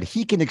so that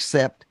he can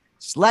accept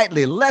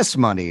slightly less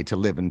money to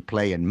live and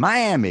play in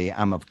Miami.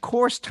 I'm, of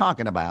course,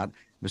 talking about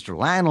Mr.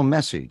 Lionel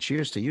Messi.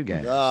 Cheers to you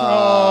guys.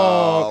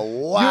 Oh,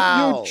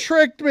 wow. You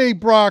tricked me,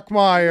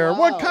 Brockmire. Wow.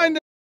 What kind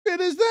of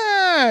shit is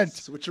that?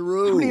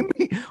 Switcheroo. What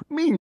do you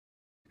mean?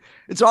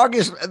 It's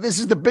August. This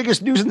is the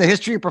biggest news in the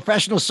history of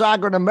professional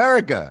soccer in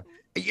America.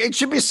 It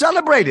should be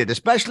celebrated,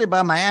 especially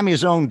by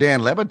Miami's own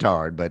Dan Le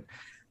Batard. But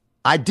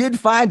I did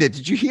find it.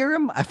 Did you hear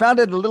him? I found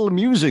it a little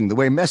amusing the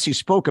way Messi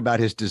spoke about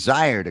his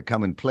desire to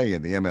come and play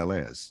in the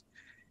MLS.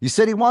 He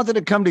said he wanted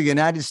to come to the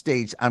United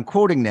States, I'm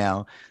quoting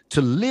now,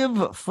 to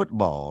live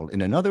football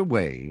in another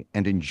way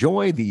and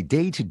enjoy the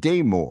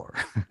day-to-day more.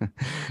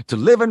 To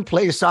live and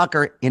play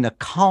soccer in a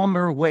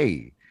calmer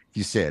way,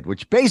 he said,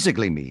 which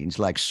basically means,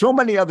 like so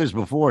many others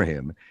before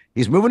him,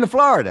 he's moving to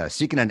Florida,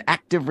 seeking an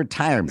active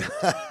retirement.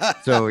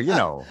 So,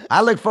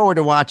 I look forward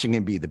to watching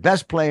him be the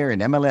best player in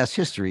MLS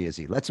history as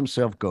he lets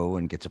himself go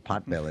and gets a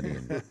potbelly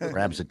and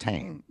grabs a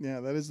tan. Yeah,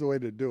 that is the way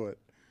to do it.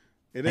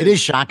 It is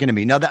shocking to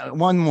me. Now,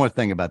 one more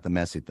thing about the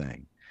Messi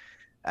thing.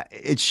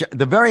 It's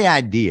the very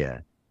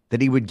idea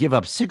that he would give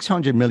up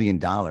 $600 million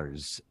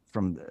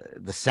from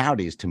the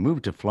Saudis to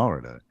move to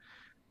Florida.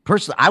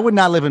 Personally, I would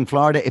not live in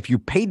Florida if you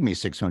paid me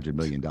 $600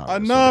 million.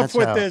 Enough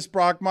with this,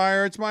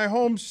 Brockmire. It's my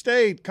home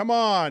state. Come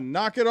on,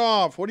 knock it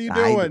off. What are you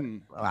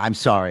doing? I'm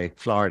sorry,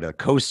 Florida.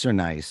 Coasts are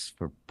nice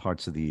for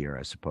parts of the year,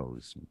 I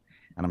suppose.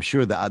 And I'm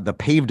sure the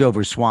paved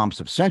over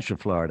swamps of Central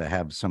Florida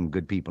have some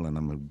good people in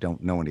them who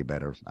don't know any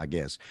better, I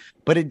guess.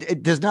 But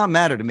it does not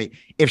matter to me.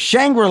 If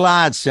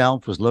Shangri-La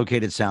itself was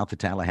located south of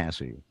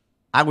Tallahassee,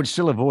 I would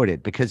still avoid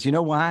it because you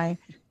know why?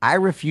 I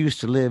refuse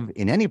to live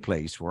in any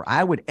place where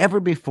I would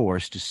ever be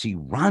forced to see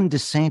Ron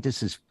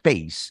DeSantis's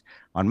face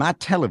on my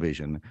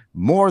television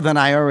more than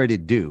I already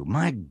do.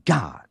 My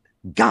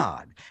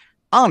God.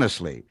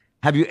 Honestly,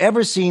 have you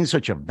ever seen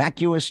such a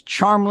vacuous,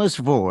 charmless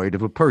void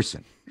of a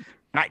person?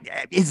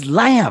 His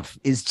laugh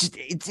is just,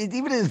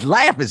 even his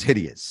laugh is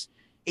hideous.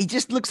 He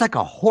just looks like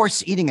a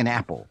horse eating an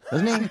apple,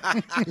 doesn't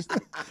he? Just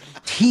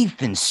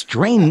teeth and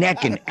strained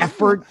neck and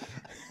effort.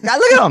 Now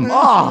look at him.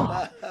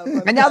 Oh,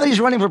 and now that he's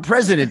running for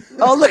president.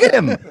 Oh, look at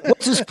him.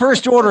 What's his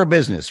first order of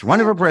business?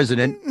 Running for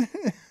president.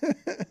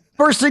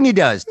 First thing he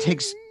does,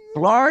 takes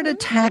Florida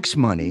tax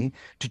money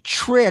to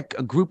trick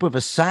a group of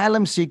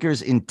asylum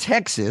seekers in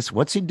Texas.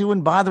 What's he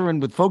doing bothering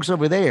with folks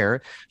over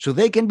there so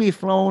they can be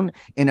flown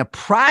in a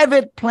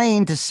private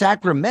plane to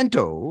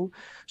Sacramento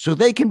so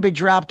they can be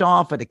dropped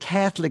off at a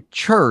Catholic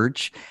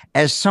church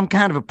as some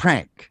kind of a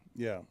prank?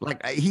 Yeah.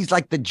 Like he's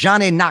like the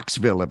Johnny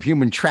Knoxville of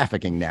human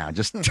trafficking now,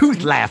 just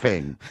tooth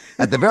laughing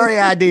at the very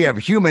idea of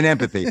human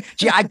empathy.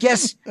 Gee, I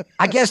guess,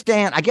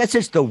 Dan, I guess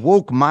it's the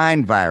woke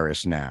mind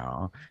virus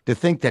now to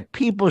think that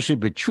people should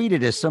be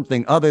treated as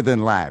something other than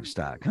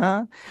livestock,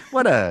 huh?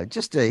 I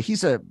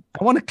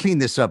want to clean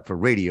this up for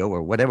radio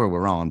or whatever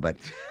we're on, but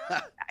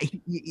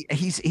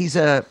he's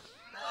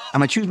I'm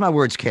going to choose my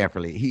words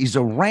carefully. He's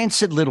a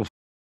rancid little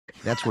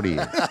that's what he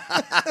is.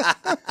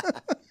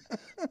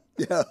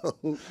 Yo,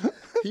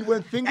 he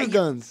went finger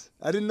guns.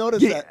 I didn't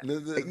notice that.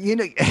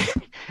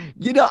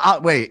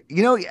 Wait.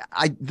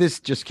 This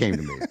just came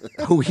to me.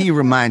 Who he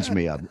reminds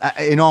me of.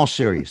 In all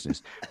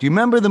seriousness, do you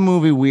remember the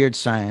movie Weird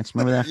Science?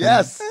 Remember that?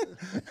 Yes.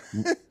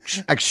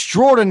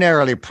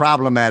 Extraordinarily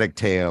problematic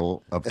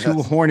tale of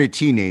two horny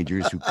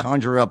teenagers who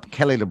conjure up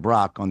Kelly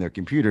LeBrock on their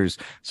computers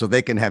so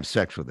they can have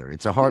sex with her.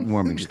 It's a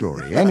heartwarming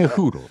story. And a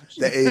hoodles.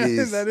 The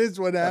 80s. That is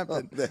what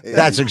happened.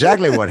 That's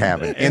exactly what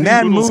happened. In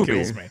that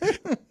movie.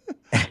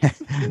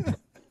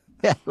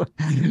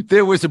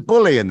 There was a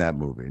bully in that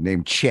movie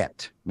named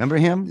Chet. Remember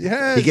him?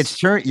 Yes. He gets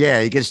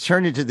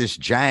turned into this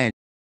giant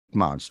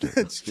monster.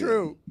 It's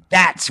true.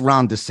 That's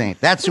Ron DeSantis.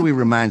 That's who he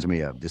reminds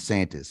me of,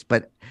 DeSantis.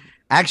 But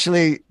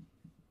actually,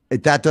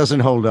 that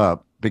doesn't hold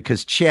up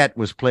because Chet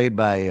was played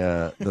by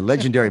the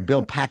legendary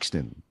Bill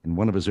Paxton in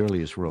one of his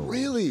earliest roles.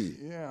 Really?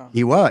 Yeah.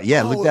 He was.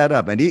 Yeah, look that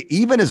up. And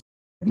even as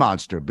a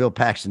monster, Bill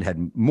Paxton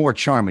had more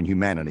charm and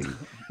humanity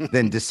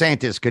than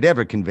DeSantis could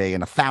ever convey in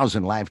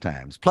 1,000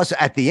 lifetimes. Plus,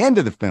 at the end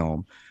of the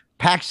film,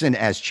 Paxton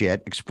as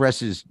Chet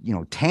expresses,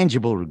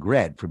 tangible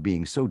regret for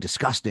being so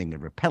disgusting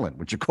and repellent,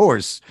 which, of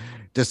course,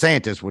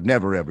 DeSantis would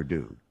never, ever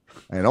do.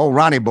 And old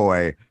Ronnie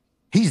boy,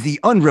 he's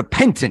the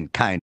unrepentant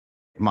kind of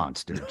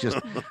monster, just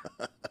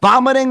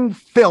vomiting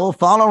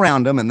filth all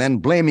around him and then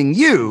blaming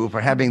you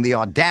for having the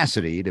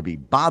audacity to be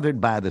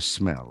bothered by the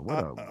smell.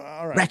 What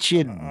a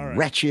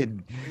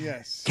wretched.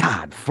 Yes.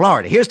 God,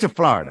 Florida. Here's to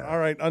Florida. All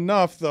right.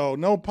 Enough, though.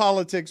 No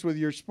politics with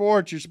your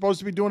sports. You're supposed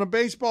to be doing a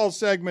baseball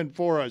segment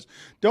for us.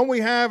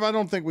 I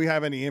don't think we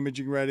have any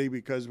imaging ready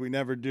because we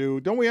never do.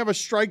 Don't we have a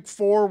Strike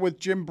 4 with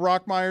Jim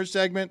Brockmire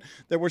segment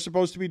that we're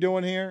supposed to be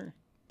doing here?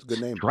 It's a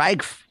good name.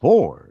 Strike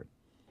 4.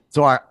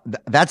 So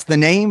that's the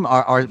name?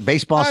 Our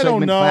baseball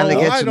segment finally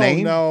gets a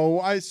name? I don't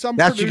know. That's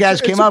what you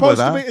guys came up with,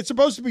 huh? It's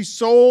supposed to be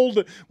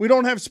sold. We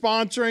don't have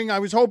sponsoring. I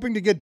was hoping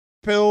to get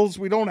pills.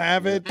 We don't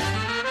have it.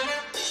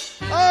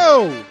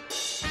 Oh!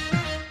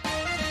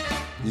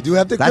 You do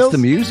have the That's pills? the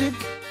music?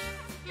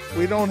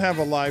 We don't have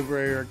a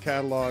library or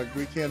catalog.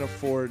 We can't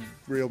afford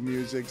real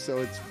music, so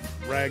it's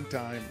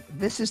ragtime.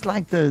 This is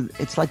like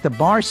the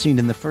bar scene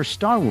in the first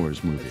Star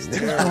Wars movie. What's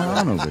going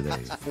on over there?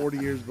 40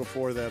 years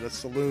before that, a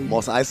saloon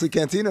Mos Eisley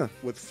Cantina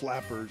with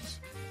flappers.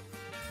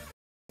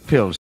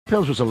 Pills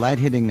was a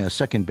light-hitting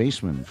second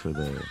baseman for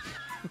the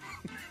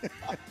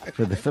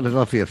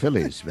Philadelphia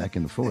Phillies back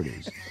in the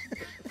 40s.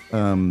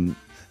 And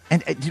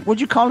what'd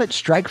you call it?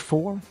 Strike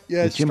 4?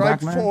 Yeah,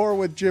 Strike 4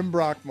 with Jim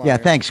Brockmire. Yeah,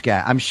 thanks,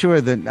 guy. I'm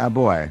sure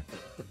that,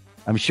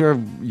 I'm sure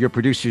your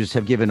producers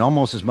have given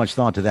almost as much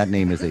thought to that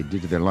name as they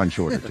did to their lunch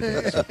order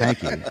today. So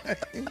thank you.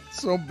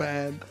 So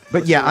bad.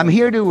 But yeah, I'm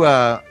here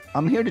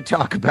to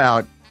talk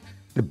about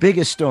the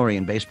biggest story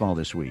in baseball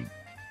this week.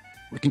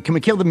 Can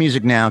we kill the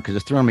music now? Because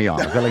it's throwing me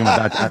off. I feel like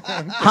I'm about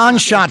to,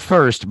 Hans shot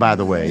first, by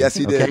the way. Yes,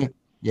 he did.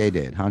 Yeah, he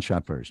did. Hans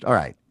shot first. All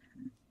right.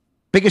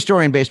 Biggest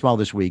story in baseball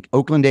this week,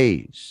 Oakland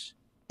A's.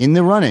 In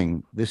the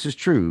running, this is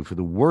true, for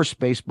the worst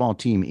baseball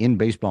team in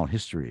baseball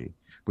history,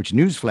 which,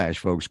 newsflash,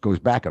 folks, goes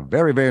back a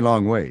very, very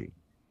long way.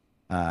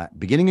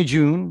 Beginning of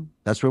June,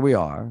 that's where we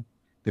are.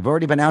 They've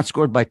already been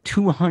outscored by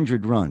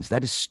 200 runs.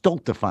 That is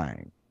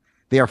stultifying.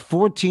 They are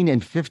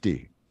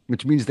 14-50,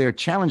 which means they are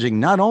challenging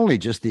not only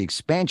just the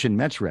expansion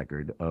Mets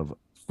record of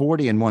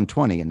 40-120 in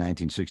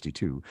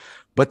 1962,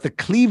 but the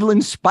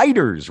Cleveland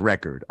Spiders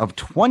record of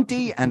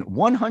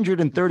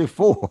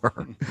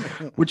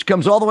 20-134, which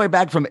comes all the way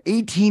back from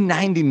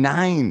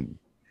 1899.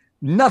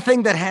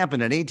 Nothing that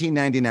happened in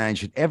 1899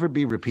 should ever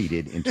be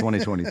repeated in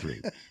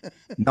 2023.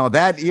 No,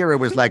 that era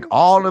was like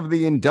all of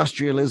the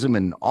industrialism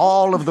and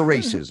all of the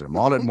racism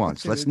all at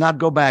once. Let's not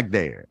go back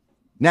there.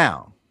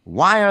 Now,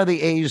 why are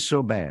the A's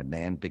so bad,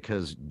 man?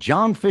 Because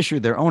John Fisher,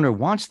 their owner,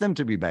 wants them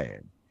to be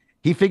bad.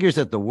 He figures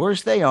that the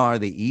worse they are,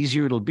 the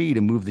easier it'll be to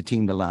move the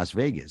team to Las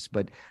Vegas.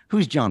 But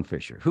who's John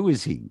Fisher? Who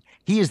is he?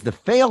 He is the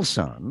fail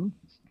son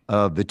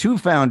of the two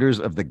founders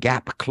of the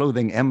Gap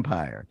clothing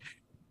empire.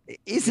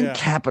 Isn't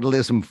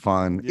capitalism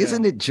fun? Yeah.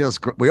 Isn't it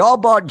just great? We all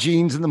bought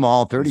jeans in the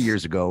mall 30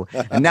 years ago,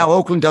 and now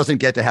Oakland doesn't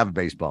get to have a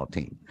baseball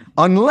team.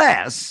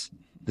 Unless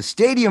the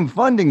stadium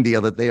funding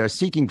deal that they are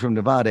seeking from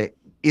Nevada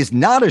is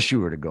not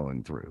assured of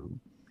going through.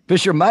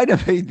 Fisher might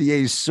have made the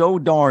A's so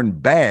darn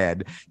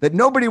bad that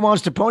nobody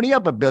wants to pony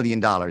up $1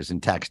 billion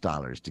in tax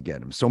dollars to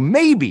get him. So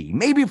maybe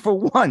for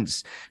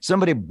once,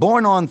 somebody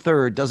born on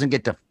third doesn't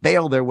get to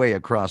fail their way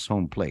across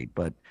home plate.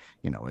 But,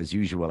 as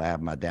usual, I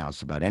have my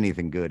doubts about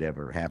anything good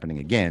ever happening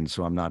again.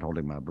 So I'm not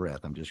holding my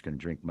breath. I'm just going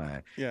to drink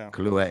my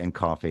Kahlua and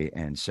coffee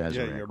and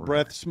Sazerac. Yeah, your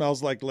breath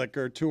smells like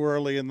liquor too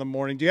early in the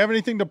morning. Do you have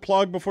anything to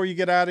plug before you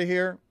get out of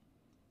here?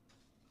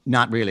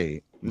 Not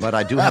really, but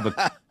I do have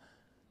a.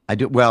 I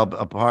do well.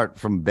 Apart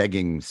from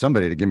begging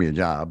somebody to give me a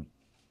job,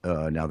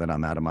 now that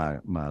I'm out of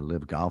my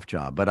live golf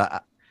job, but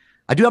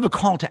I do have a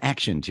call to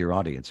action to your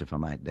audience, if I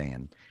might,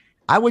 Dan.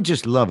 I would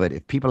just love it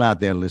if people out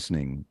there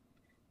listening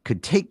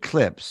could take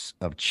clips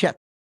of Chet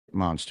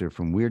Monster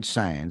from Weird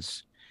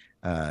Science,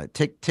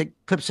 take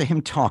clips of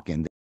him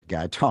talking, the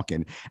guy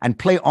talking, and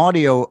play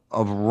audio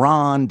of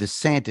Ron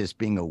DeSantis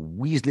being a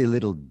weaselly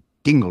little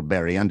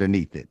dingleberry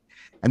underneath it,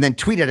 and then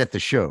tweet it at the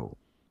show.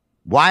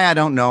 Why, I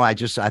don't know. I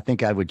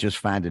think I would just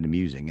find it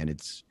amusing, and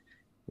it's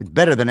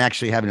better than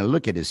actually having to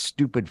look at his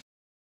stupid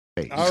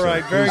face. All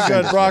right, very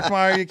good,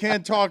 Brockmire. You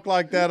can't talk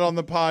like that on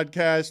the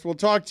podcast. We'll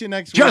talk to you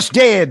next week. Just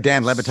did,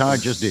 Dan Le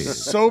Batard, just did.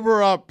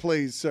 Sober up,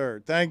 please,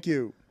 sir. Thank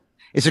you.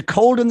 Is it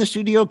cold in the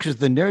studio? Because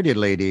the nerdy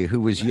lady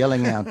who was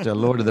yelling out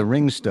Lord of the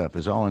Rings stuff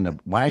is all in a.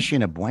 Why is she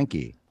in a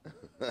blankie?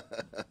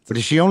 But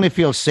does she only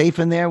feel safe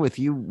in there with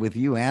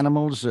you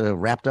animals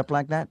wrapped up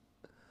like that?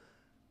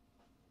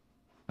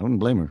 I wouldn't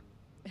blame her.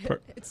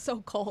 It's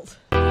so cold.